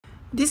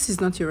This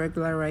is not your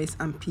regular rice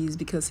and peas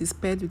because it's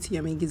paired with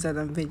yummy gizzard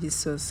and veggie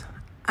sauce.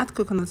 Add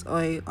coconut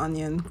oil,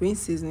 onion, green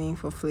seasoning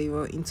for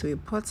flavor into a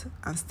pot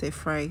and stir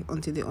fry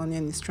until the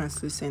onion is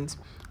translucent.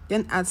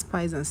 Then add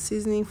spice and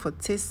seasoning for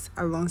taste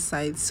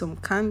alongside some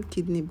canned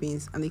kidney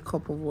beans and a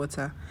cup of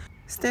water.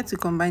 Stir to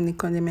combine the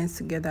condiments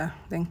together,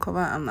 then cover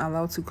and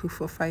allow to cook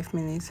for 5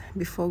 minutes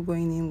before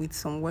going in with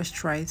some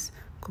washed rice,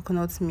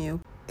 coconut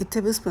milk, a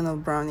tablespoon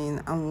of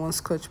browning, and 1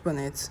 scotch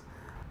bonnet.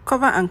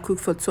 Cover and cook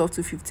for 12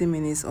 to 15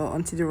 minutes or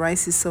until the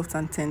rice is soft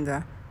and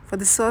tender. For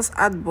the sauce,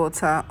 add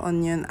butter,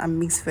 onion, and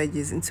mixed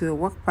veggies into a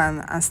wok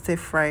pan and stir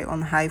fry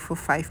on high for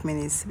 5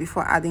 minutes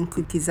before adding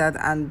cooked gizzard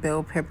and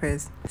bell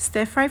peppers.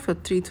 Stir fry for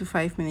 3 to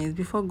 5 minutes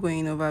before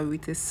going over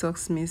with a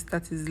sauce mix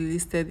that is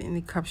listed in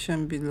the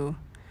caption below.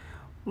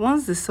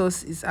 Once the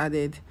sauce is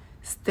added,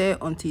 stir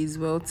until it's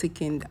well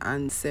thickened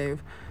and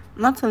serve.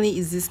 Not only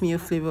is this meal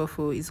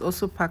flavorful, it's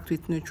also packed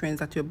with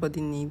nutrients that your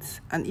body needs.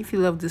 And if you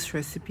love this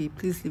recipe,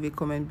 please leave a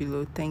comment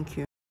below. Thank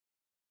you.